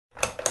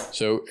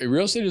So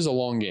real estate is a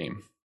long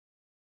game.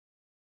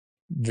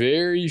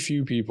 Very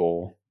few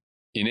people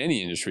in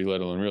any industry, let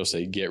alone real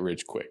estate, get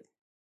rich quick.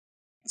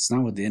 It's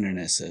not what the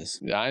internet says.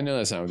 I know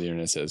that's not what the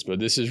internet says, but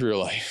this is real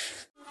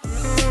life.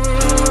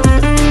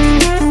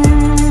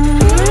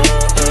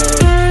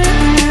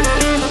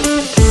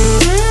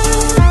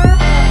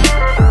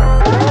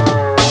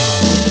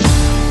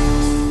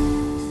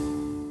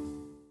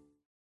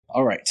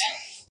 All right.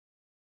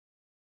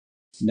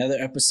 Another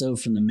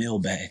episode from the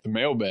mailbag. The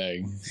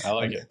mailbag. I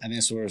like it. I think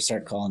that's what we're going to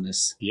start calling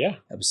this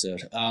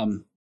episode.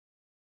 All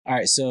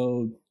right.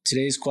 So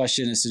today's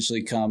question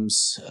essentially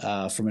comes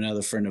from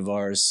another friend of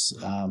ours,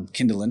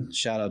 Kindlin.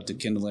 Shout out to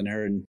Kindlin.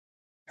 Her and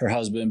her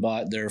husband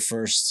bought their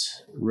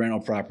first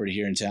rental property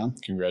here in town.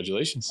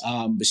 Congratulations.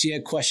 But she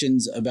had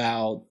questions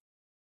about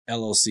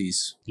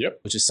LLCs.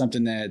 Yep. Which is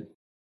something that,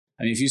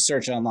 I mean, if you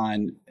search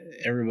online,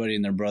 everybody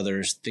and their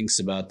brothers thinks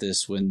about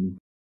this when,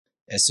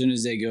 as soon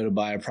as they go to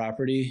buy a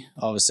property,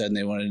 all of a sudden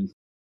they want to,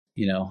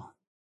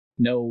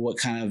 know what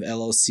kind of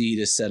LLC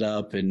to set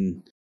up.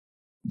 And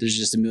there's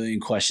just a million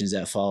questions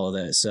that follow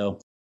that.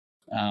 So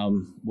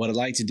what I'd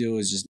like to do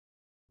is just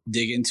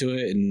dig into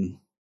it and,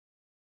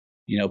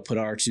 put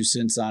our 2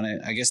 cents on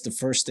it. I guess the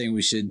first thing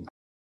we should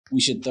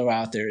throw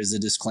out there is a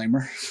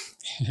disclaimer.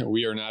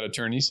 We are not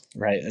attorneys.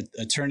 Right.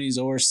 Attorneys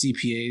or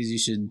CPAs,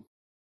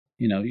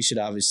 you should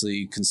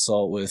obviously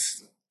consult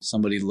with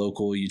somebody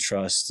local you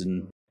trust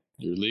and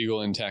your legal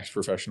and tax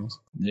professionals.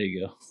 There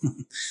you go.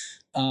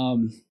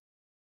 All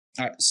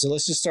right, so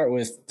let's just start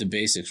with the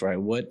basics, right?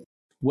 What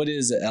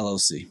is an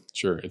LLC?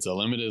 Sure. It's a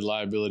limited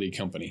liability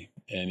company,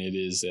 and it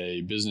is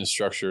a business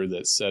structure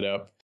that's set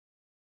up,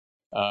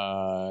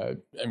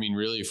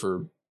 really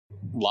for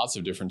lots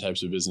of different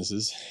types of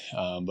businesses,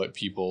 but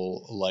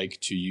people like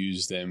to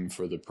use them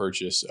for the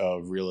purchase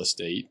of real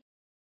estate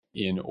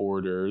in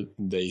order,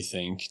 they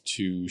think,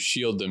 to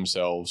shield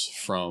themselves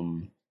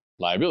from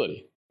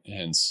liability.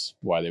 Hence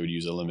why they would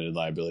use a limited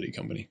liability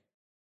company.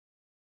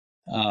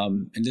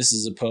 And this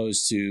is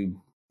opposed to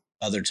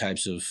other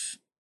types of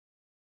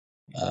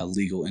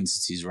legal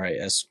entities, right?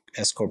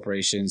 S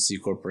corporation, C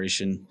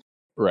corporation.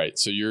 Right.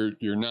 So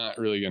you're not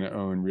really going to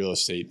own real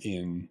estate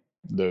in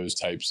those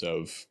types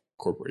of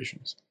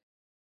corporations.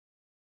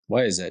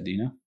 Why is that? Do you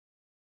know?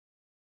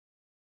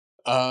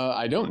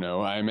 I don't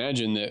know. I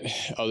imagine that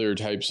other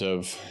types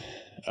of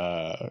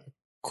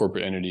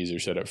corporate entities are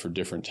set up for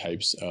different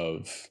types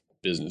of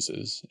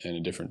businesses and a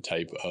different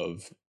type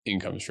of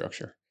income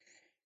structure.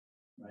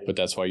 Right. But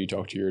that's why you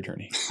talk to your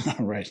attorney.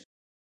 Right.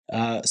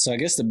 So I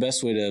guess the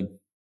best way to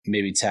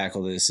maybe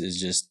tackle this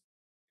is just,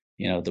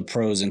 the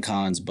pros and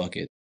cons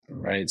bucket,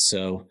 right?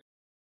 So,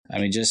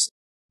 just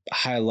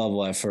high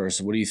level at first,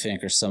 what do you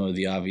think are some of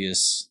the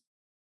obvious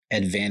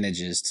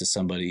advantages to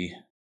somebody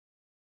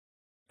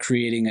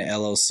creating an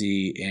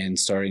LLC and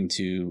starting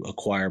to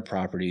acquire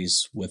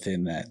properties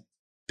within that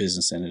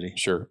business entity?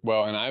 Sure.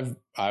 Well, and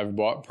I've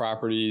bought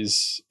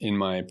properties in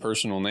my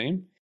personal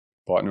name,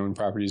 bought and owned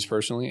properties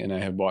personally, and I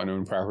have bought and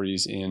owned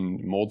properties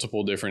in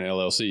multiple different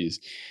LLCs,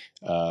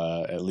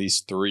 at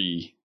least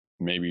 3,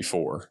 maybe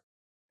 4.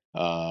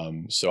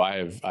 So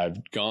I've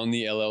gone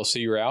the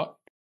LLC route,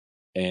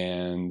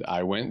 and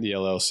I went the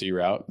LLC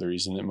route. The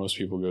reason that most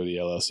people go the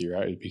LLC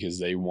route is because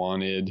they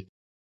wanted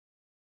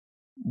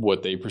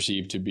what they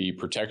perceive to be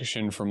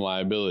protection from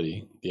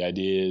liability. The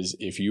idea is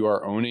if you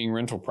are owning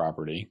rental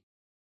property,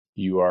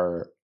 you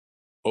are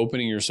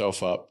opening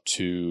yourself up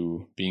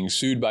to being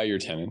sued by your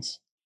tenants,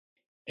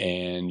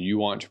 and you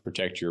want to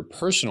protect your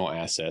personal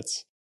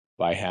assets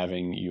by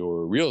having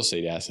your real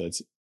estate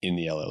assets in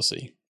the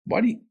LLC.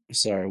 Why do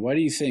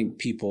you think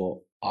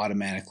people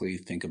automatically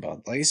think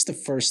about, like, it's the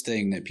first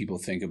thing that people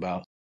think about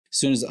as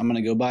soon as I'm going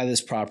to go buy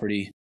this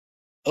property?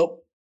 Oh,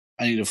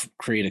 I need to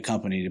create a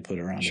company to put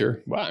around it.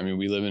 Sure. Well,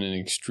 we live in an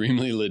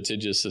extremely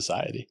litigious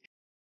society.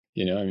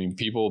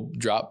 People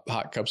drop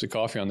hot cups of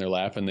coffee on their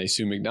lap and they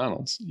sue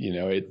McDonald's.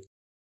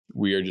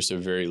 We are just a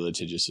very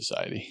litigious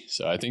society.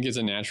 So I think it's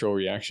a natural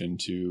reaction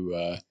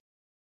to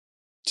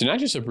not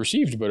just a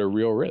perceived, but a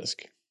real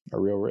risk.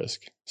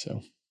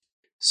 So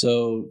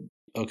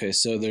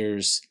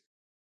there's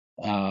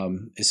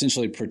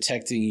essentially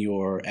protecting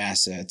your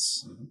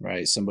assets,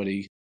 right?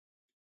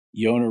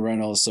 You own a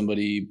rental,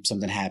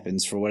 something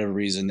happens for whatever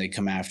reason, they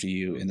come after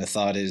you. And the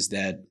thought is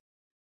that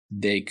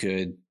they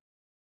could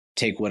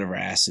take whatever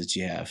assets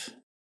you have,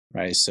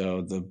 right?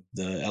 So the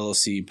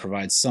LLC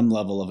provides some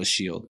level of a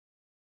shield.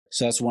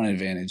 So that's one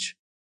advantage.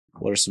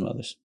 What are some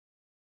others?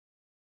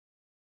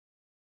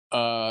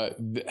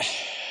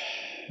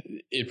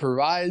 It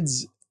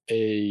provides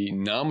a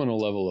nominal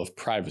level of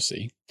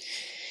privacy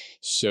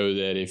so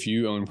that if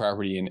you own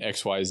property in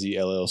XYZ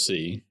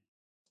LLC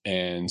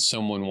and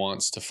someone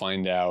wants to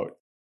find out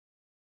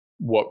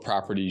what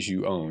properties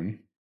you own,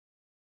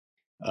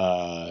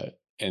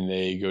 and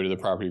they go to the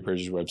property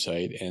purchase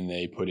website and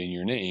they put in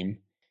your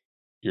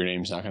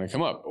name's not going to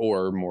come up.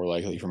 Or more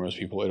likely for most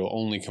people, it'll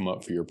only come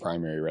up for your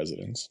primary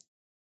residence.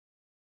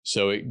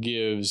 So it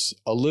gives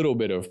a little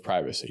bit of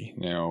privacy.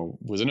 Now,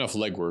 with enough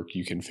legwork,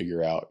 you can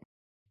figure out,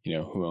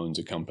 who owns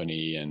a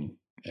company and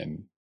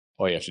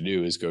all you have to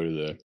do is go to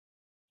the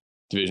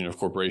Division of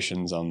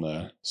Corporations on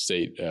the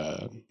state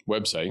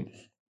website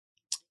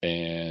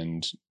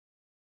and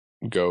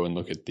go and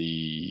look at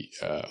the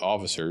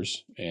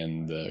officers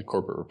and the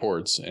corporate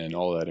reports, and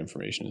all of that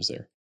information is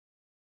there.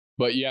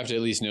 But you have to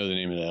at least know the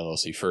name of the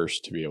LLC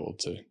first to be able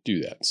to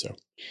do that. So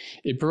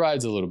it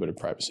provides a little bit of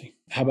privacy.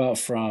 How about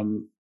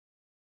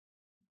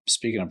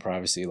speaking of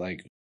privacy,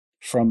 like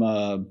from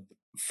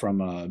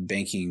a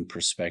banking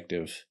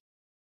perspective,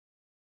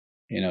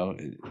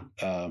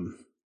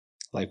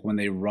 like when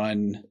they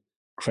run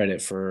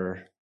credit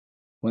for,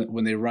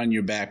 when they run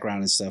your background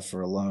and stuff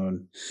for a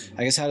loan,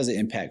 I guess, how does it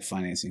impact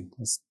financing?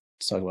 Let's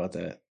talk about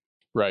that.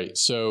 Right.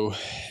 So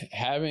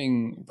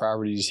having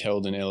properties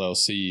held in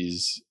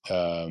LLCs,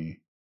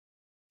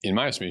 in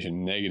my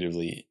estimation,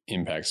 negatively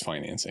impacts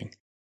financing.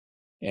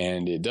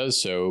 And it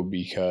does so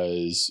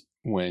because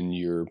when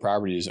your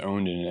property is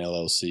owned in an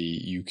LLC,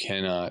 you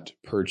cannot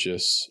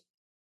purchase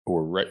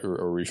or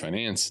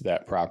refinance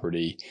that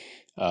property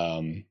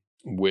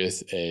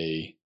with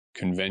a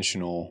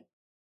conventional,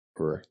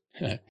 or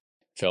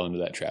fell into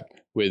that trap,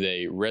 with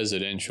a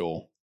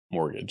residential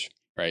mortgage,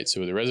 right?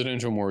 So with a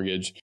residential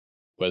mortgage,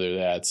 whether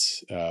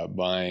that's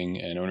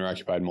buying an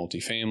owner-occupied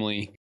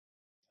multifamily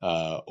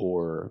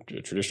or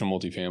a traditional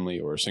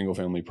multifamily or a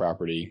single-family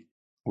property,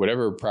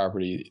 whatever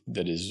property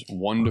that is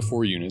 1 to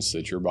 4 units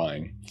that you're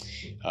buying,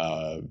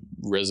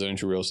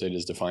 residential real estate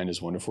is defined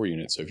as 1 to 4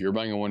 units. So if you're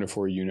buying a 1 to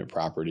 4 unit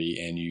property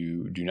and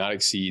you do not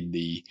exceed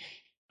the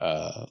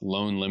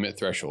loan limit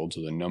threshold,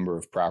 so the number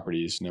of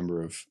properties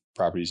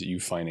that you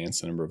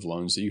finance, the number of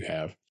loans that you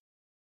have,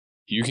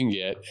 you can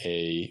get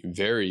a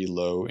very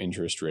low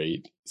interest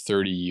rate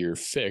 30-year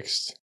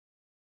fixed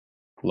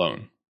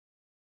loan,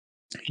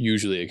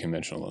 usually a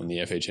conventional loan. The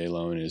FHA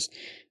loan is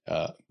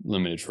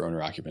limited for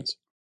owner occupants.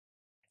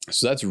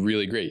 So that's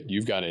really great.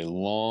 You've got a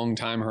long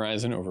time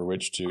horizon over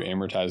which to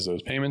amortize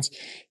those payments,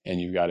 and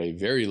you've got a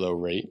very low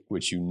rate,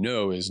 which you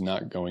know is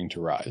not going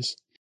to rise.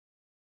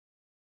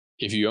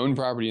 If you own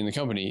property in the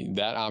company,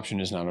 that option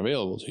is not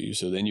available to you.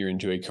 So then you're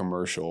into a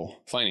commercial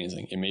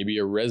financing. It may be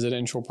a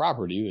residential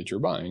property that you're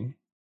buying,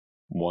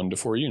 1 to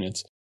 4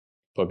 units,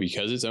 but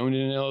because it's owned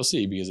in an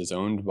LLC, because it's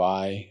owned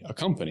by a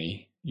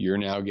company, you're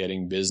now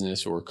getting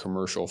business or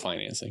commercial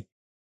financing.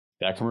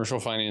 That commercial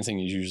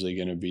financing is usually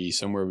going to be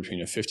somewhere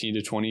between a 15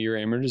 to 20 year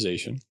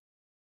amortization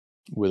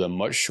with a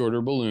much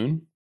shorter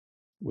balloon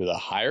with a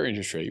higher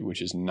interest rate,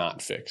 which is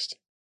not fixed.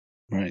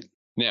 Right.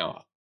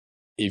 Now,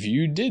 if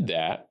you did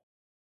that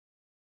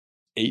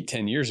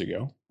 8-10 years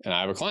ago, and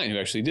I have a client who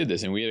actually did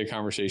this, and we had a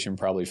conversation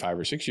probably 5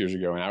 or 6 years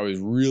ago, and I was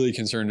really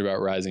concerned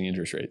about rising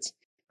interest rates,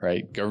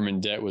 right?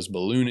 Government debt was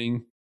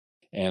ballooning,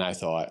 and I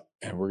thought,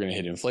 we're going to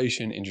hit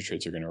inflation, interest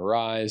rates are going to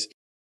rise.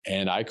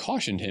 And I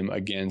cautioned him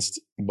against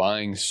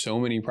buying so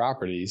many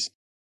properties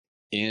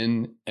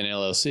in an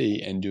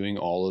LLC and doing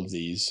all of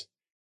these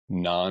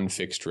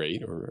non-fixed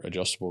rate or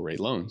adjustable rate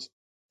loans.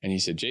 And he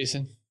said,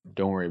 Jason,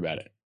 don't worry about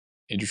it.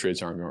 Interest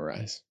rates aren't going to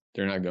rise.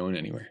 They're not going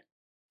anywhere.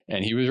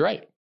 And he was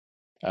right.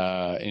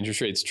 Interest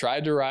rates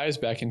tried to rise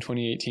back in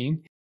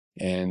 2018,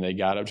 and they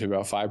got up to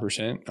about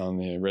 5% on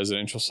the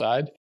residential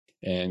side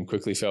and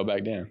quickly fell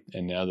back down.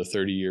 And now the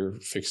 30-year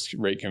fixed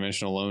rate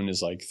conventional loan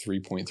is like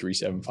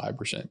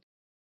 3.375%.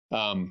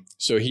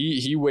 So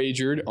he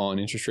wagered on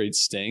interest rates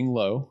staying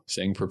low,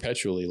 staying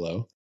perpetually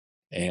low,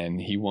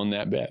 and he won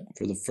that bet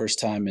For the first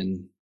time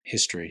in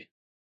history.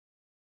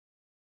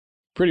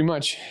 Pretty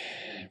much.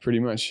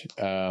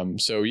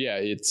 So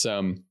yeah,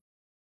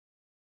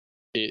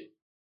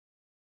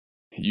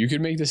 you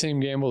could make the same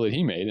gamble that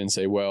he made and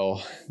say,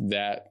 well,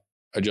 that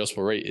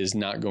adjustable rate is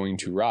not going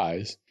to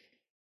rise.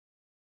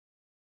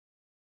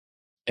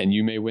 And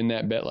you may win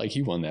that bet like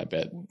he won that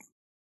bet.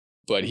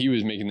 But he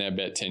was making that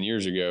bet 10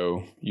 years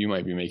ago. You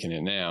might be making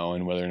it now.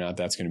 And whether or not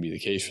that's going to be the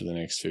case for the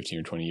next 15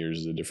 or 20 years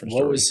is a different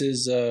story. What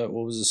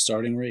was the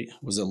starting rate?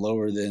 Was it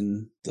lower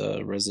than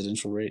the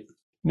residential rate?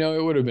 No,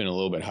 it would have been a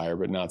little bit higher,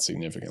 but not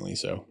significantly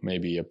so.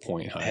 Maybe a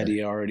point higher. Had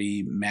he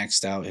already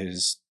maxed out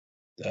his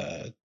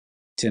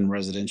 10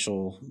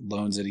 residential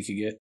loans that he could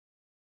get?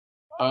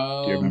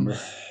 Do you remember?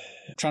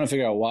 I'm trying to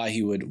figure out why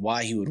he would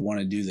want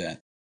to do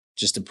that.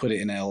 Just to put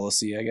it in an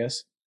LLC, I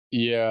guess.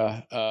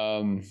 Yeah.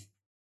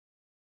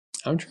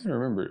 I'm trying to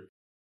remember.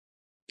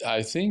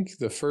 I think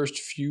the first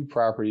few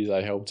properties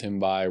I helped him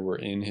buy were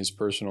in his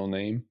personal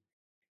name,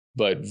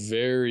 but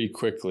very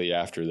quickly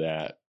after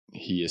that,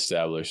 he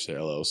established the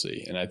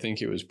LLC. And I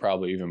think it was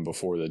probably even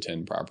before the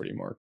 10 property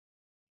mark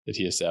that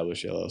he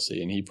established the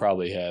LLC. And he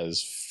probably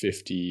has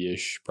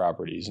 50-ish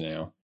properties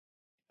now,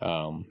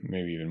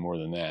 maybe even more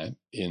than that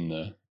in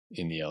the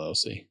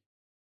LLC.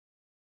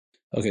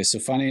 Okay, so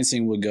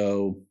financing would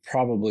go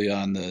probably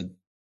on the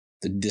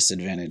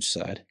disadvantage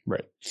side.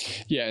 Right.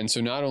 Yeah. And so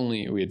not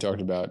only we had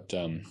talked about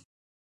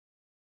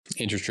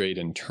interest rate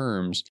and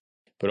terms,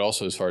 but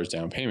also as far as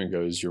down payment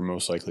goes, you're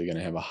most likely going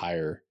to have a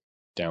higher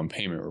down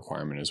payment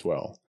requirement as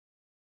well.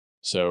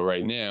 So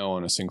right now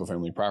on a single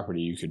family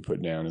property, you could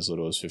put down as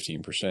little as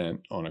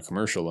 15%. On a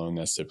commercial loan,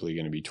 that's typically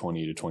going to be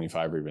 20 to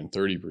 25 or even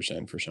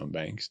 30% for some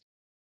banks.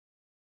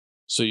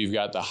 So you've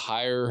got the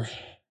higher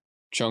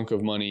chunk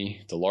of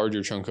money, the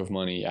larger chunk of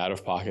money out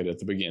of pocket at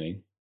the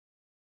beginning.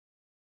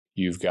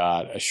 You've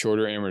got a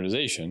shorter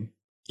amortization.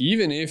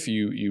 Even if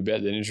you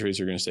bet that interest rates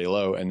are going to stay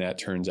low, and that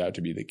turns out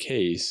to be the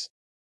case,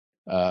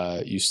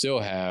 you still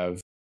have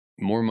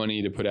more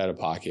money to put out of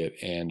pocket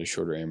and a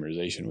shorter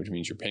amortization, which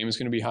means your payment's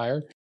going to be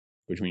higher,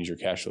 which means your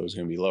cash flow is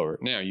going to be lower.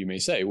 Now, you may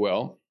say,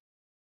 well,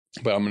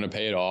 but I'm going to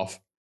pay it off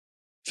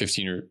 10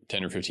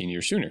 or 15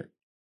 years sooner.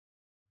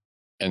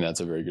 And that's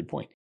a very good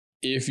point.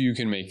 If you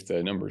can make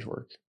the numbers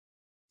work,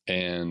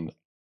 and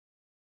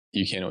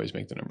you can't always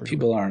make the numbers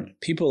work.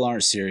 People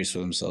aren't serious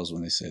with themselves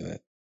when they say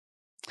that.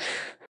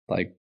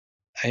 Like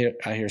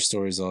I hear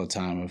stories all the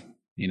time of,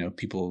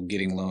 people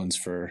getting loans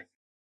for,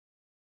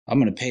 I'm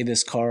going to pay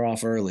this car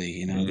off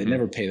early. They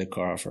never pay the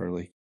car off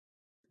early.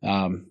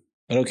 But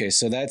okay,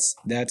 so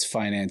that's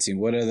financing.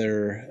 What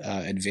other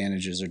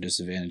advantages or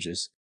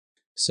disadvantages?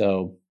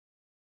 So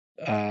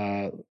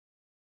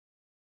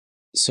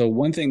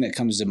one thing that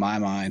comes to my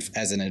mind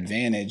as an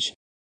advantage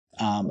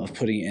of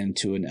putting it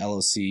into an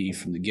LLC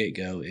from the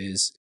get-go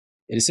is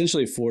it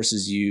essentially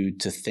forces you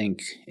to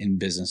think in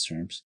business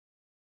terms.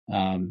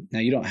 Now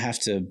you don't have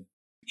to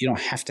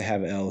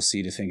have an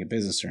LLC to think in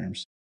business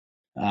terms.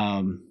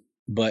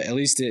 But at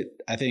least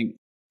I think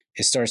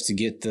it starts to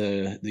get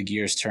the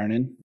gears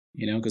turning,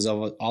 because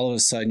all of a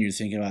sudden you're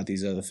thinking about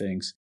these other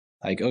things.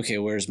 Like, okay,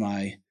 where's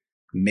my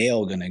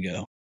mail going to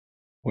go?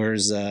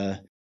 Where's, how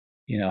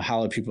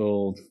do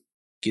people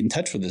get in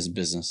touch with this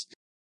business?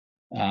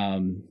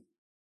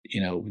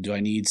 Do I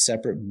need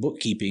separate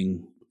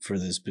bookkeeping for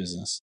this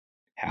business?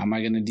 How am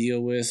I going to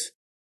deal with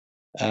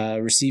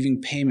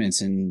receiving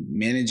payments and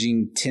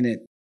managing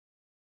tenant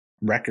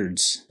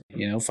records,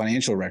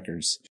 financial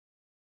records?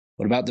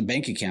 What about the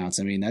bank accounts?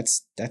 I mean,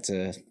 that's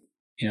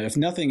if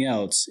nothing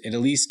else, it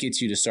at least gets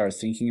you to start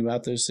thinking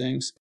about those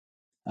things.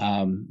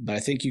 But I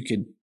think you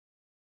could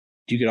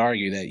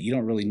argue that you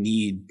don't really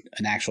need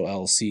an actual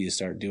LLC to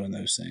start doing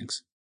those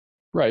things.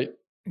 Right.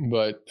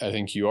 But I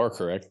think you are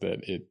correct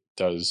that it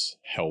does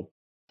help.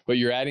 But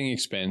you're adding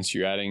expense,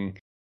 you're adding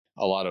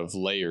a lot of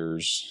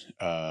layers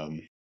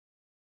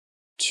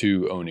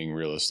to owning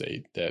real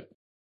estate that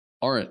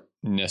aren't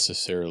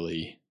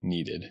necessarily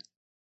needed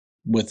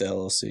with the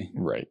LLC.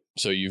 Right.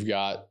 So you've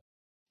got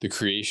the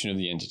creation of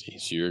the entity.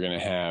 So you're going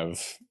to have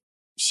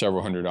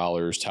several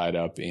 $100s tied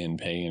up in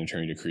paying an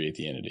attorney to create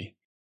the entity.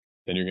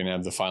 Then you're going to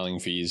have the filing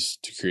fees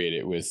to create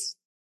it with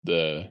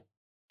the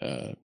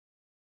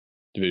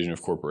Division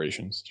of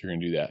Corporations. So you're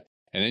going to do that.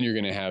 And then you're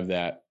going to have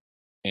that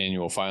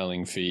annual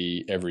filing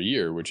fee every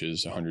year, which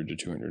is $100 to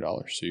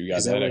 $200. So you've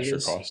got that extra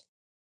cost.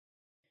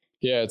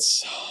 Yeah,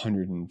 it's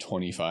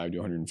 $125 to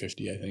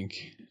 $150, I think,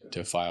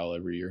 to file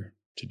every year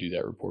to do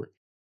that report.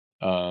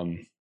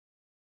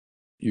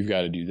 You've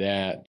got to do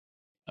that.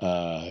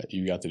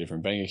 You've got the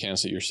different bank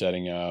accounts that you're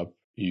setting up.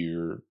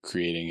 You're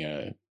creating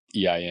a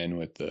EIN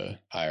with the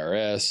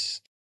IRS.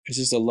 It's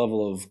just a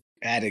level of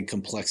added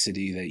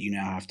complexity that you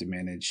now have to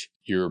manage.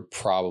 You're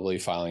probably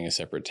filing a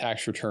separate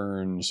tax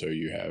return, so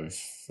you have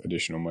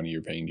additional money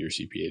you're paying to your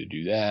CPA to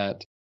do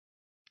that.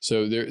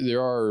 So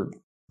there are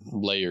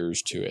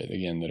layers to it,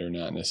 again, that are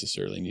not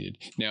necessarily needed.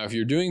 Now, if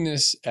you're doing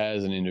this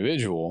as an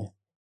individual,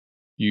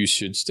 you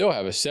should still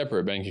have a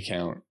separate bank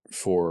account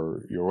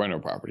for your rental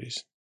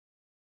properties.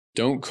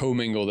 Don't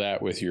commingle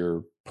that with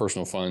your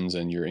personal funds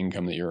and your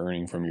income that you're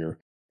earning from your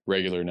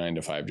regular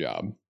 9-to-5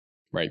 job,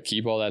 right?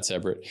 Keep all that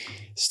separate.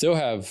 Still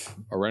have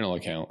a rental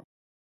account,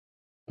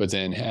 but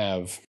then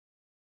have,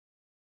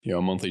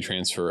 a monthly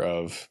transfer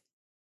of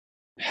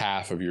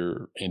half of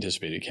your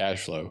anticipated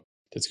cash flow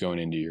that's going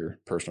into your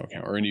personal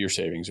account or into your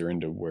savings or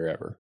into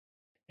wherever.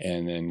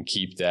 And then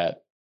keep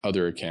that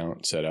other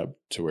account set up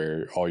to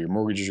where all your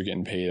mortgages are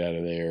getting paid out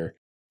of there.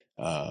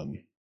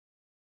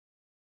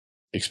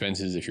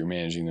 Expenses, if you're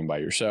managing them by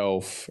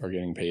yourself, are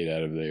getting paid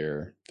out of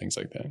there, things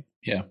like that.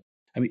 Yeah.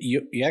 I mean,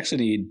 you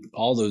actually need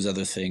all those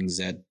other things,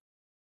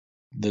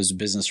 those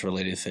business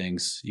related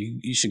things.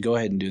 You should go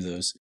ahead and do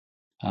those,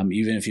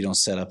 even if you don't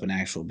set up an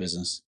actual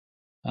business.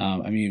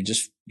 I mean,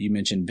 you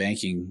mentioned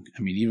banking.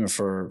 I mean, even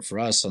for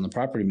us on the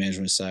property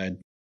management side,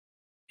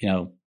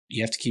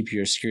 you have to keep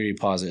your security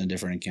deposit in a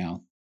different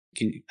account.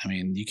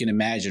 You can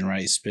imagine,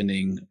 right,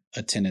 spending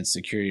a tenant's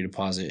security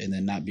deposit and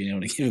then not being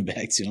able to give it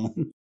back to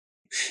them.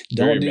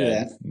 Don't do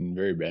that.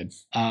 Very bad.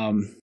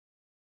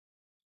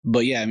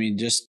 But yeah, I mean,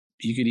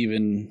 you could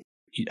even,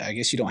 I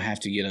guess you don't have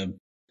to get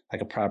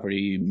a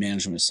property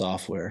management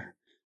software,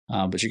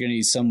 but you're going to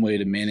need some way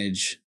to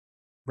manage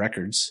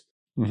records.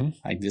 Mm-hmm.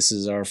 Like, this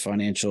is our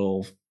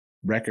financial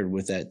record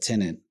with that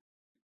tenant.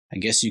 I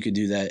guess you could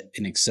do that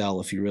in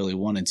Excel if you really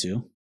wanted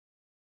to.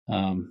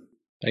 I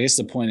guess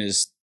the point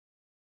is,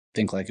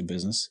 think like a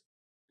business.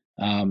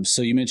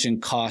 So you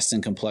mentioned cost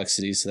and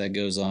complexity, so that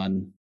goes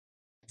on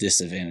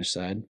disadvantage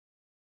side.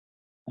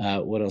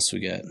 What else we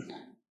got?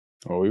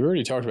 Well, we've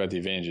already talked about the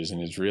advantages,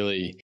 and it's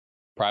really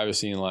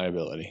privacy and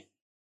liability.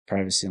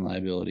 Privacy and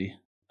liability.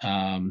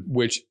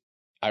 Which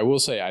I will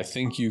say, I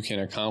think you can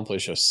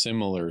accomplish a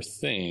similar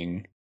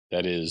thing,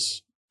 that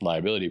is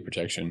liability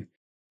protection,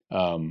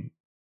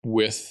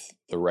 with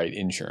the right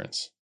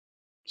insurance.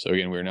 So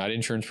again, we're not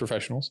insurance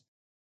professionals.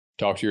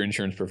 Talk to your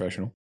insurance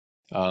professional.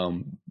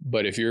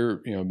 But if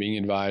you're, being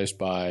advised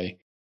by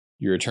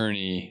your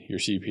attorney, your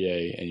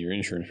CPA, and your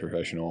insurance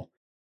professional,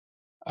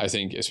 I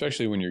think,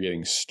 especially when you're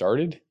getting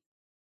started,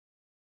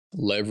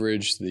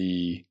 leverage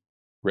the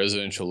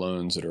residential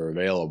loans that are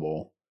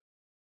available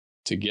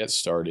to get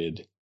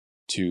started,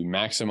 to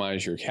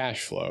maximize your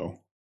cash flow,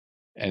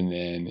 and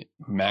then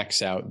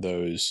max out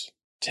those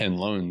 10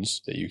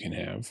 loans that you can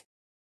have.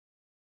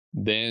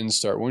 Then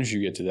once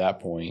you get to that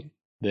point,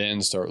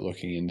 then start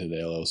looking into the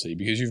LLC,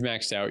 because you've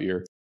maxed out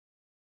your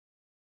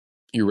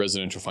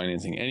residential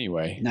financing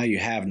anyway. Now you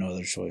have no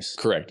other choice.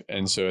 Correct.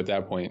 And so at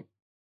that point,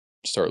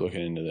 start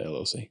looking into the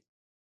LLC.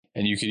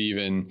 And you could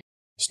even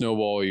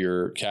snowball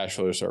your cash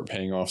flow to start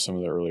paying off some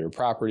of the earlier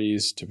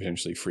properties to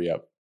potentially free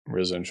up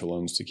residential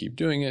loans to keep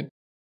doing it.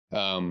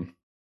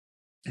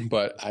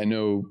 But I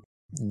know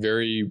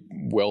very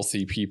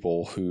wealthy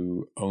people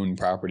who own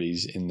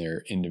properties in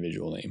their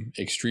individual name,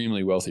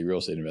 extremely wealthy real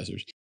estate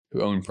investors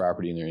who own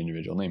property in their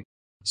individual name.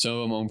 Some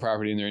of them own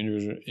property in their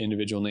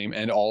individual name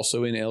and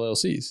also in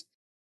LLCs.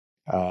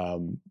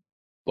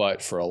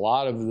 But for a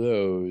lot of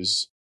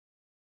those,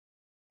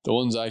 the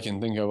ones I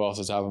can think of off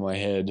the top of my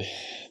head,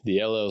 the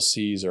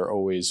LLCs are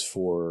always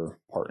for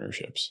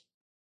partnerships.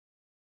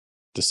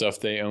 The stuff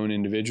they own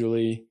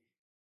individually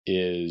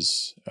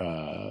is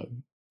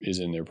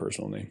in their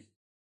personal name.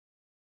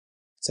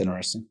 It's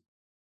interesting.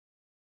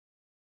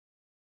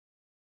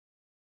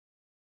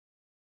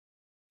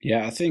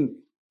 Yeah,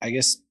 I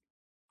guess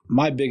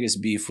my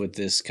biggest beef with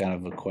this kind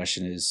of a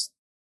question is,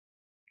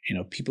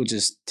 people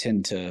just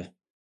tend to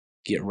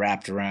get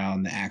wrapped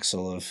around the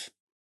axle of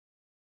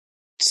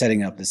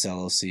setting up this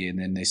LLC, and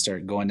then they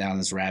start going down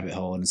this rabbit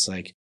hole. And it's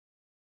like,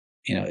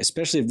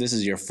 especially if this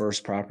is your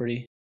first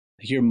property,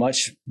 you're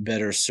much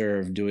better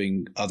served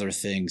doing other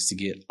things to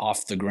get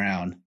off the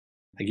ground.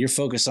 Like, you're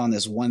focused on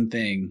this one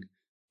thing.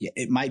 Yeah,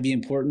 it might be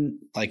important.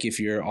 Like, if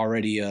you're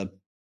already a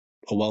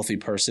wealthy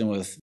person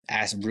with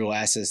real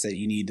assets that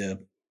you need to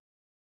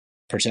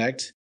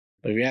protect.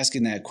 But if you're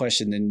asking that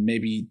question, then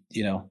maybe,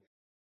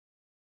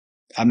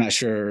 I'm not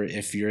sure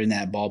if you're in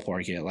that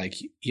ballpark yet. Like,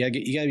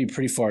 you gotta be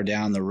pretty far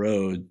down the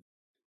road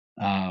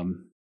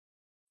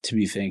to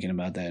be thinking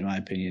about that, in my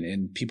opinion.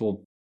 And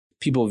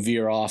people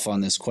veer off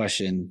on this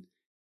question,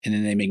 and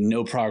then they make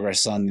no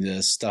progress on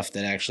the stuff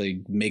that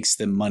actually makes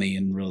them money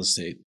in real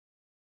estate.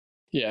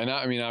 Yeah,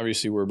 and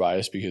obviously we're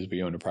biased because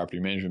we own a property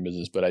management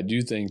business, but I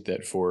do think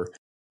that for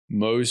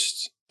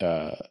most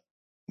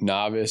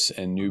novice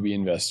and newbie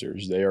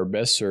investors, they are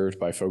best served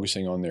by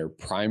focusing on their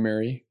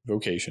primary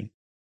vocation,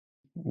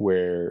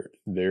 where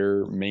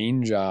their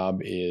main job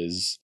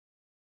is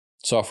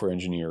software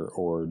engineer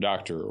or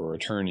doctor or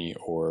attorney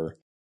or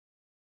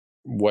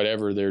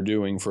whatever they're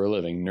doing for a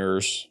living,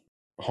 nurse,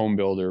 home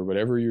builder,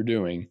 whatever you're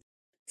doing.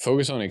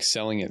 Focus on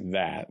excelling at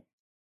that.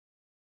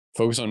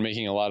 Focus on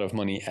making a lot of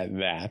money at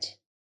that.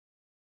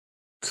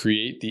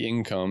 Create the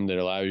income that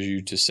allows you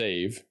to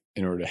save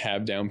in order to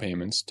have down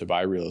payments to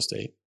buy real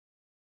estate.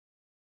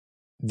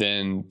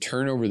 Then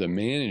turn over the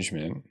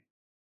management,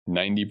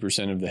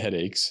 90% of the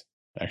headaches,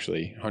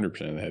 actually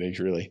 100% of the headaches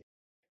really,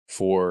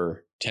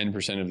 for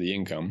 10% of the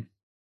income.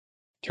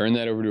 Turn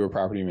that over to a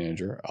property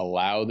manager.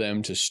 Allow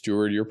them to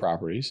steward your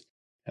properties.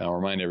 And I'll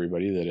remind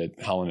everybody that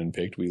at Holland &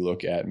 Picked, we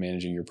look at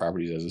managing your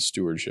properties as a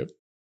stewardship.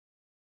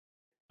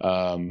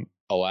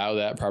 Allow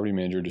that property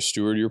manager to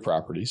steward your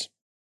properties.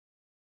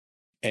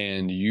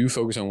 And you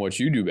focus on what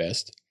you do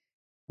best,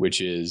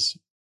 which is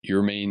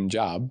your main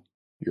job,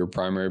 your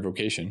primary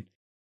vocation.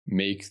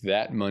 Make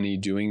that money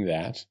doing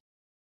that,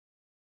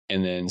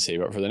 and then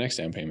save up for the next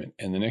down payment,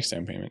 and the next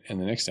down payment,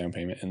 and the next down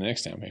payment, and the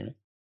next down payment.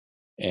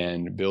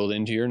 And build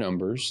into your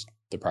numbers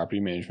the property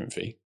management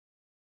fee,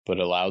 but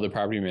allow the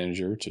property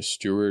manager to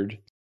steward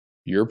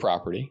your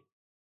property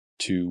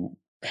to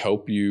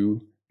help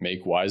you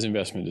make wise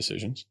investment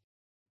decisions,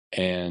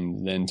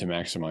 and then to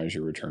maximize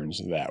your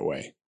returns that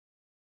way.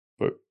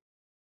 But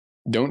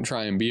don't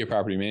try and be a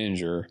property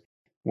manager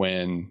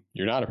when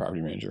you're not a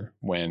property manager,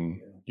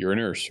 when you're a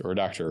nurse or a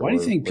doctor. Why do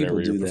you think people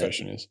do your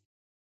profession is.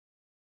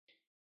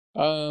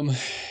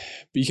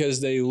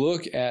 Because they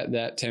look at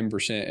that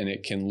 10% and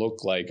it can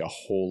look like a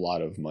whole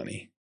lot of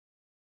money.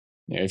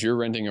 If you're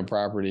renting a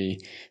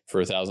property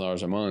for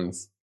 $1,000 a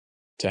month,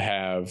 to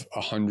have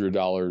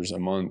 $100 a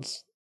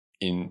month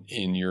in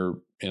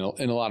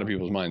a lot of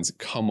people's minds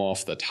come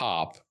off the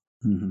top.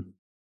 Mm-hmm.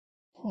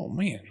 Oh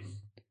man,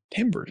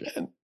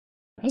 10%.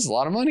 That's a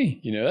lot of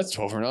money. That's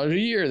 $1,200 a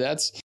year.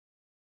 That's,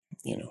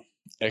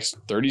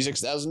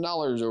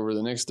 $36,000 over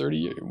the next 30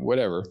 years,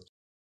 whatever.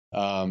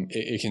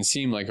 It can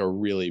seem like a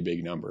really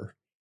big number,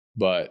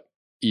 but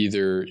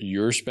either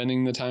you're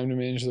spending the time to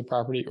manage the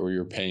property or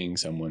you're paying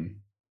someone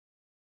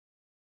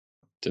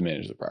to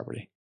manage the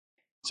property.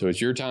 So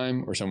it's your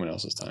time or someone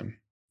else's time.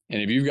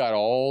 And if you've got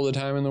all the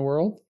time in the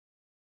world,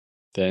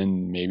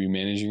 then maybe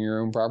managing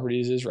your own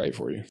properties is right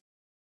for you.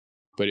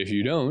 But if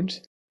you don't,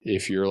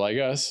 if you're like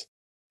us,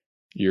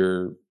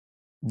 you're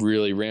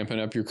really ramping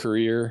up your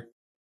career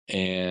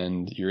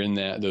and you're in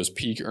those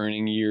peak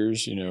earning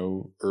years,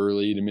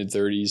 early to mid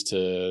 30s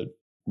to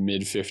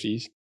mid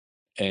 50s,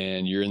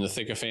 and you're in the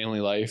thick of family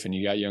life and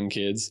you got young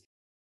kids,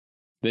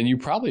 then you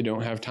probably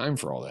don't have time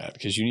for all that,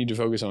 because you need to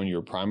focus on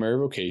your primary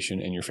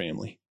vocation and your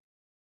family.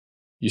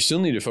 You still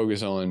need to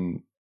focus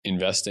on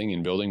investing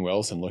and building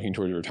wealth and looking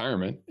towards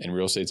retirement, and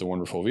real estate's a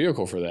wonderful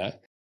vehicle for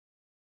that.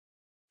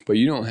 But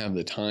you don't have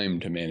the time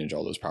to manage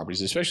all those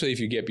properties, especially if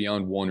you get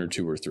beyond 1 or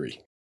 2 or 3.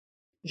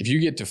 If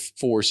you get to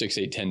 4, 6,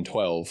 8, 10,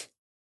 12,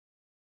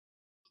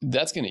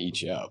 that's going to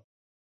eat you up.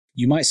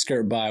 You might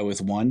skirt by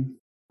with one.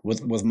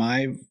 With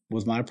my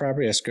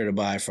property, I skirted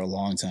by for a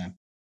long time.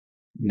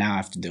 Now I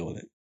have to deal with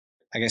it.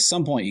 Like at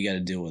some point, you got to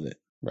deal with it.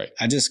 Right.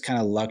 I just kind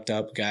of lucked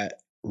up, got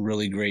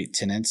really great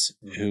tenants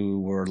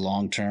who were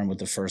long-term with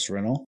the first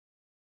rental.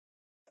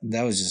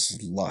 That was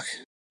just luck.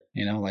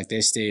 Like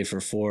they stayed for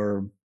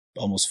 4,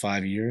 almost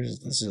 5 years.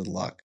 This is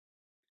luck.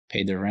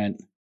 Paid their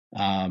rent.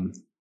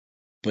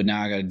 But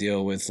now I got to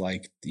deal with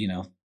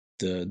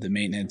the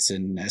maintenance.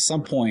 And at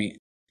some point,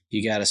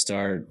 you got to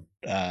start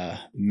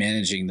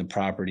managing the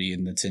property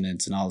and the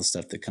tenants and all the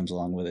stuff that comes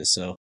along with it.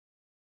 So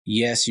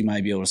yes, you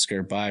might be able to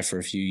skirt by for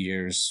a few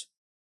years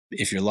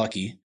if you're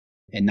lucky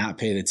and not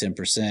pay the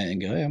 10% and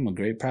go, hey, I'm a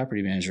great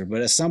property manager.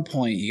 But at some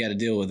point, you got to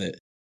deal with it.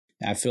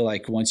 I feel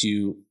like once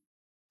if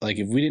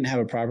we didn't have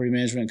a property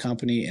management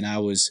company and I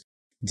was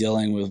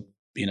dealing with,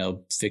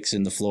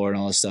 fixing the floor and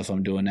all the stuff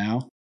I'm doing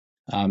now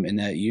in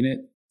that unit,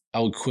 I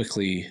would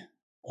quickly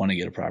want to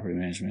get a property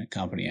management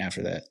company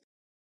after that.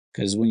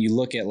 Because when you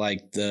look at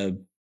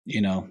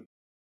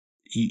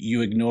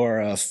you ignore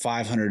a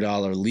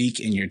 $500 leak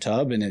in your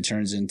tub and it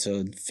turns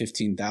into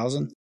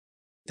 $15,000,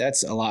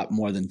 that's a lot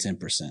more than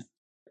 10%.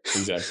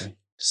 Exactly.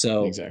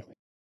 So, exactly.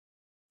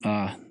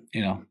 A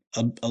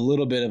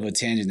little bit of a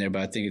tangent there,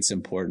 but I think it's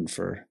important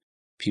for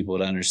people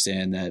to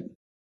understand that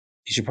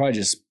you should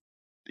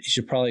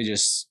probably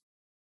just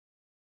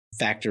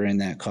factor in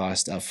that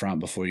cost up front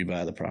before you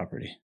buy the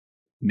property.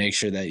 Make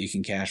sure that you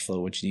can cash flow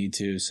what you need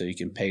to so you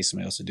can pay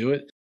somebody else to do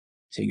it.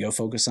 So you go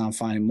focus on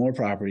finding more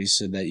properties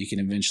so that you can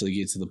eventually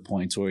get to the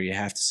point where you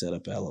have to set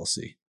up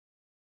LLC.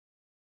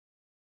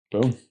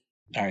 Boom.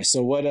 All right.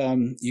 So what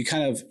you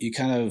kind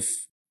of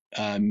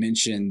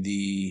mentioned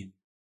the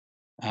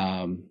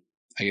I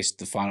guess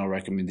the final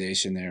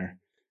recommendation there,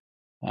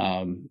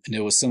 and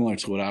it was similar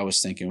to what I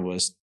was thinking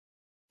was,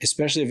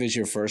 especially if it's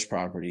your first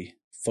property,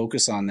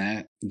 focus on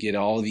that. Get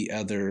all the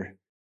other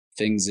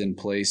things in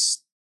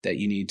place that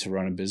you need to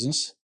run a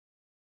business.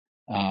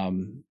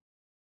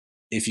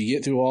 If you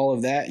get through all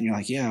of that and you're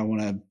like, yeah,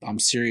 I'm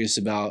serious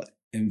about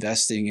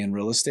investing in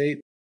real estate.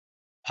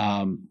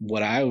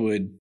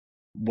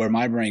 Where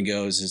my brain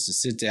goes is to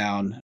sit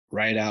down,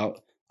 write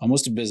out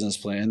almost a business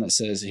plan that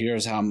says,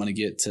 here's how I'm going to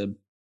get to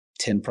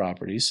 10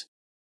 properties.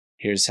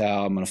 Here's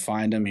how I'm going to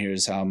find them.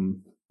 Here's how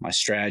my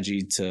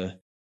strategy to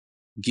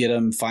get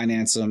them,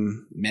 finance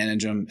them,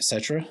 manage them,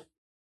 etc.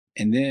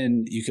 And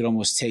then you could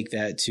almost take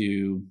that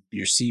to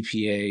your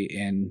CPA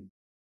and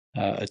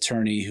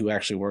attorney who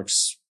actually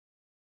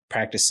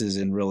practices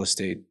in the real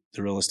estate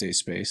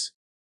space,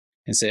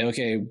 and say,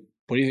 okay,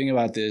 what do you think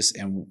about this?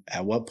 And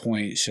at what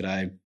point should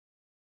I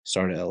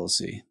start an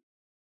LLC?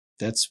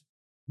 That's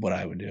what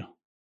I would do.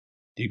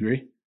 Do you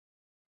agree?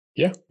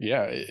 Yeah.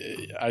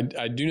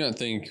 I do not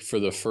think for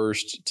the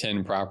first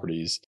 10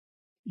 properties,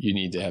 you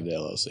need to have the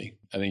LLC.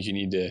 I think you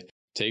need to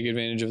take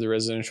advantage of the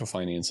residential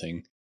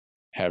financing,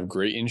 have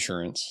great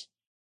insurance,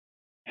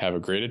 have a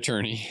great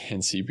attorney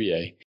and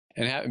CPA,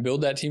 and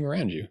build that team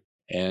around you.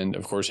 And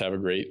of course, have a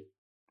great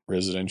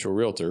residential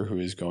realtor who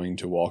is going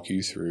to walk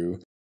you through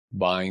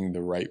buying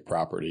the right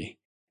property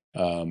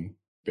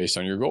based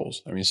on your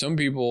goals. I mean, some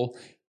people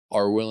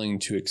are willing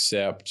to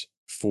accept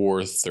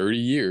for 30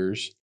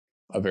 years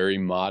a very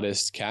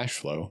modest cash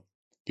flow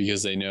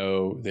because they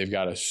know they've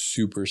got a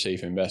super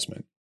safe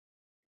investment.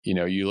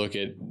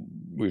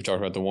 We've talked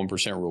about the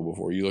 1% rule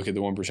before. You look at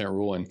the 1%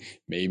 rule and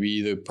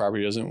maybe the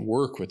property doesn't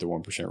work with the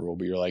 1% rule,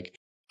 but you're like,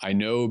 I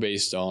know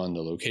based on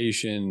the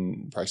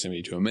location,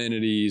 proximity to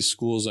amenities,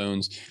 school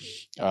zones,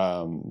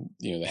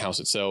 the house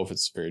itself,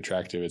 it's very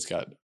attractive. It's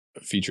got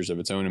features of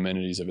its own,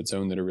 amenities of its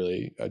own that are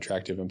really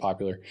attractive and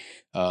popular.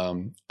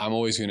 I'm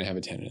always going to have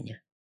a tenant in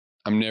there.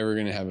 I'm never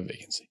going to have a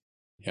vacancy.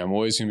 I'm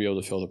always going to be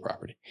able to fill the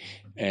property.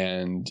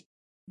 And,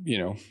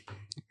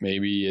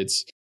 maybe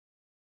it's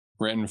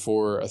renting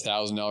for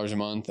 $1,000 a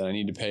month and I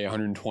need to pay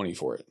 $120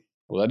 for it.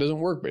 Well, that doesn't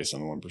work based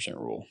on the 1%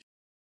 rule.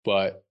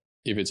 But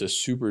if it's a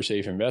super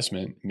safe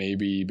investment,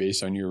 maybe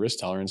based on your risk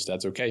tolerance,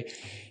 that's okay.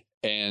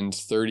 And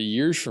 30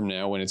 years from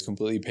now, when it's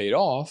completely paid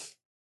off,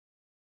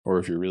 or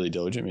if you're really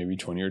diligent, maybe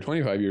 20 or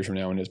 25 years from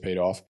now when it's paid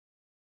off,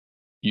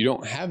 you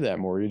don't have that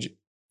mortgage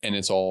and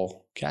it's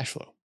all cash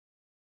flow.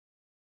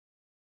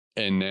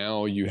 And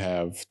now you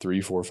have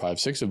 3, 4, 5,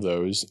 6 of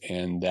those,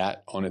 and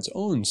that on its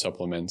own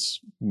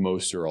supplements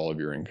most or all of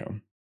your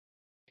income.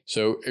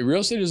 So real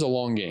estate is a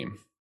long game.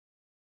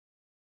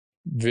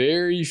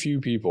 Very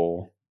few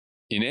people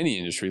in any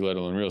industry, let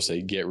alone real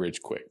estate, get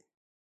rich quick.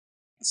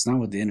 It's not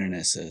what the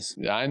internet says.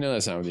 I know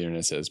that's not what the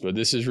internet says, but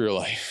this is real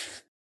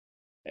life.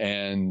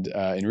 And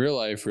in real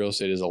life, real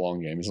estate is a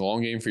long game. It's a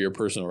long game for your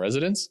personal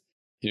residence.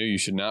 You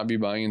should not be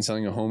buying and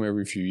selling a home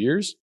every few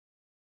years.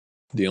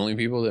 The only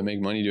people that make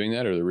money doing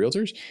that are the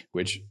realtors,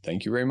 which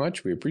thank you very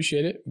much. We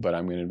appreciate it, but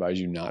I'm going to advise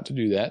you not to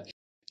do that.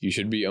 You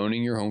should be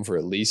owning your home for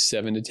at least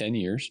 7 to 10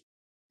 years,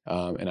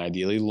 and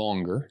ideally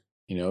longer.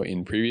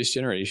 In previous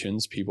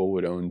generations, people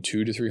would own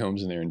 2 to 3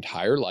 homes in their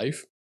entire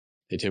life.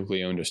 They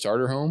typically owned a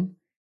starter home.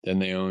 Then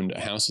they owned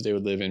a house that they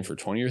would live in for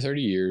 20 or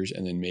 30 years.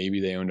 And then maybe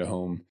they owned a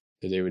home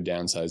that they would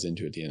downsize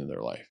into at the end of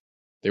their life.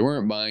 They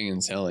weren't buying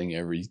and selling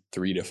every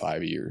 3 to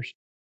 5 years.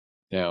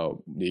 Now,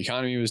 the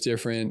economy was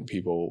different.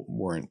 People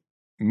weren't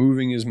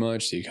moving as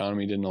much. The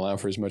economy didn't allow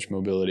for as much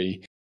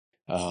mobility.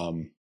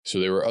 So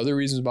there were other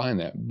reasons behind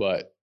that.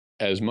 But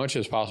as much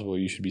as possible,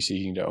 you should be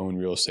seeking to own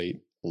real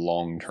estate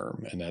long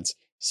term. And that's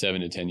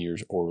 7 to 10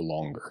 years or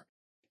longer.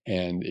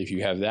 And if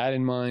you have that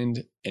in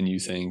mind and you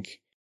think,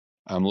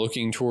 I'm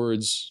looking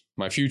towards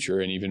my future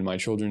and even my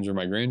children's or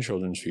my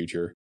grandchildren's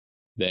future,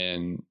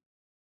 then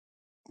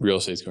real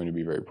estate is going to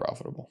be very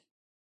profitable.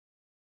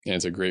 And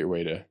it's a great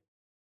way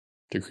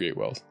to create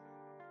wealth.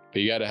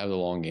 But you got to have the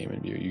long game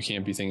in view. You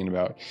can't be thinking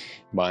about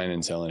buying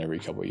and selling every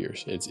couple of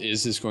years.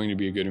 Is this going to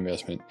be a good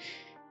investment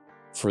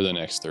for the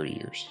next 30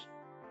 years?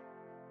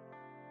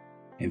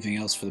 Anything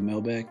else for the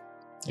mailbag?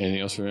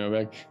 Anything else for the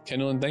mailbag?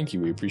 Kendall, thank you.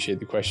 We appreciate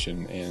the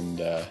question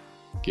and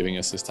giving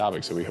us this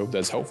topic. So we hope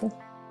that's helpful.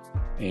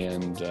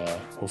 And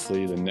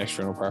hopefully the next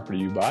rental property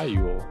you buy,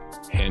 you will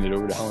hand it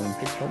over to Holland &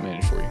 Pick to help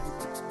manage for you.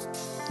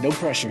 No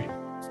pressure.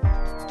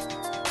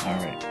 All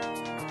right.